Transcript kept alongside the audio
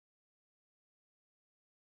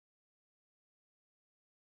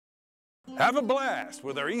Have a blast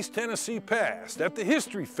with our East Tennessee past at the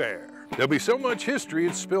History Fair. There'll be so much history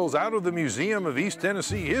it spills out of the Museum of East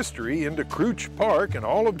Tennessee History into Crouch Park and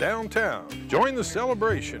all of downtown. Join the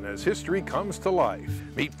celebration as history comes to life.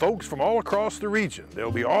 Meet folks from all across the region.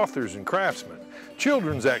 There'll be authors and craftsmen,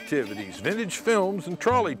 children's activities, vintage films and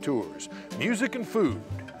trolley tours, music and food,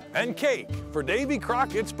 and cake for Davy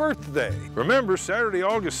Crockett's birthday. Remember Saturday,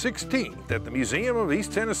 August 16th at the Museum of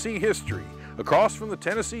East Tennessee History, across from the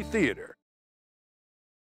Tennessee Theater.